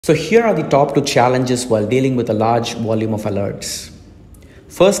So here are the top two challenges while dealing with a large volume of alerts.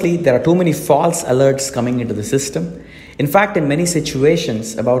 Firstly, there are too many false alerts coming into the system. In fact, in many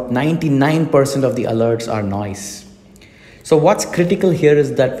situations, about 99% of the alerts are noise. So what's critical here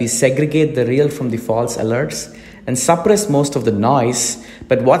is that we segregate the real from the false alerts and suppress most of the noise.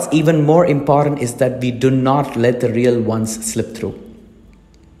 But what's even more important is that we do not let the real ones slip through.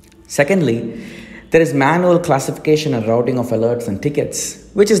 Secondly, there is manual classification and routing of alerts and tickets,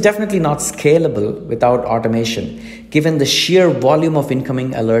 which is definitely not scalable without automation, given the sheer volume of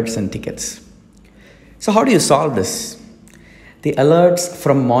incoming alerts and tickets. So how do you solve this? The alerts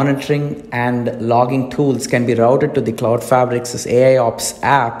from monitoring and logging tools can be routed to the Cloud Fabric's AIOps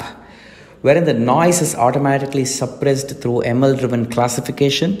app, wherein the noise is automatically suppressed through ML-driven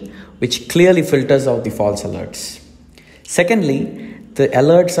classification, which clearly filters out the false alerts. Secondly, the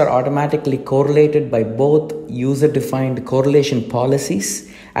alerts are automatically correlated by both user-defined correlation policies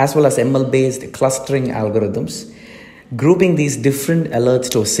as well as ML-based clustering algorithms, grouping these different alerts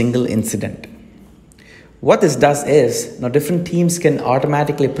to a single incident. What this does is, now different teams can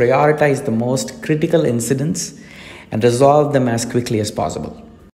automatically prioritize the most critical incidents and resolve them as quickly as possible.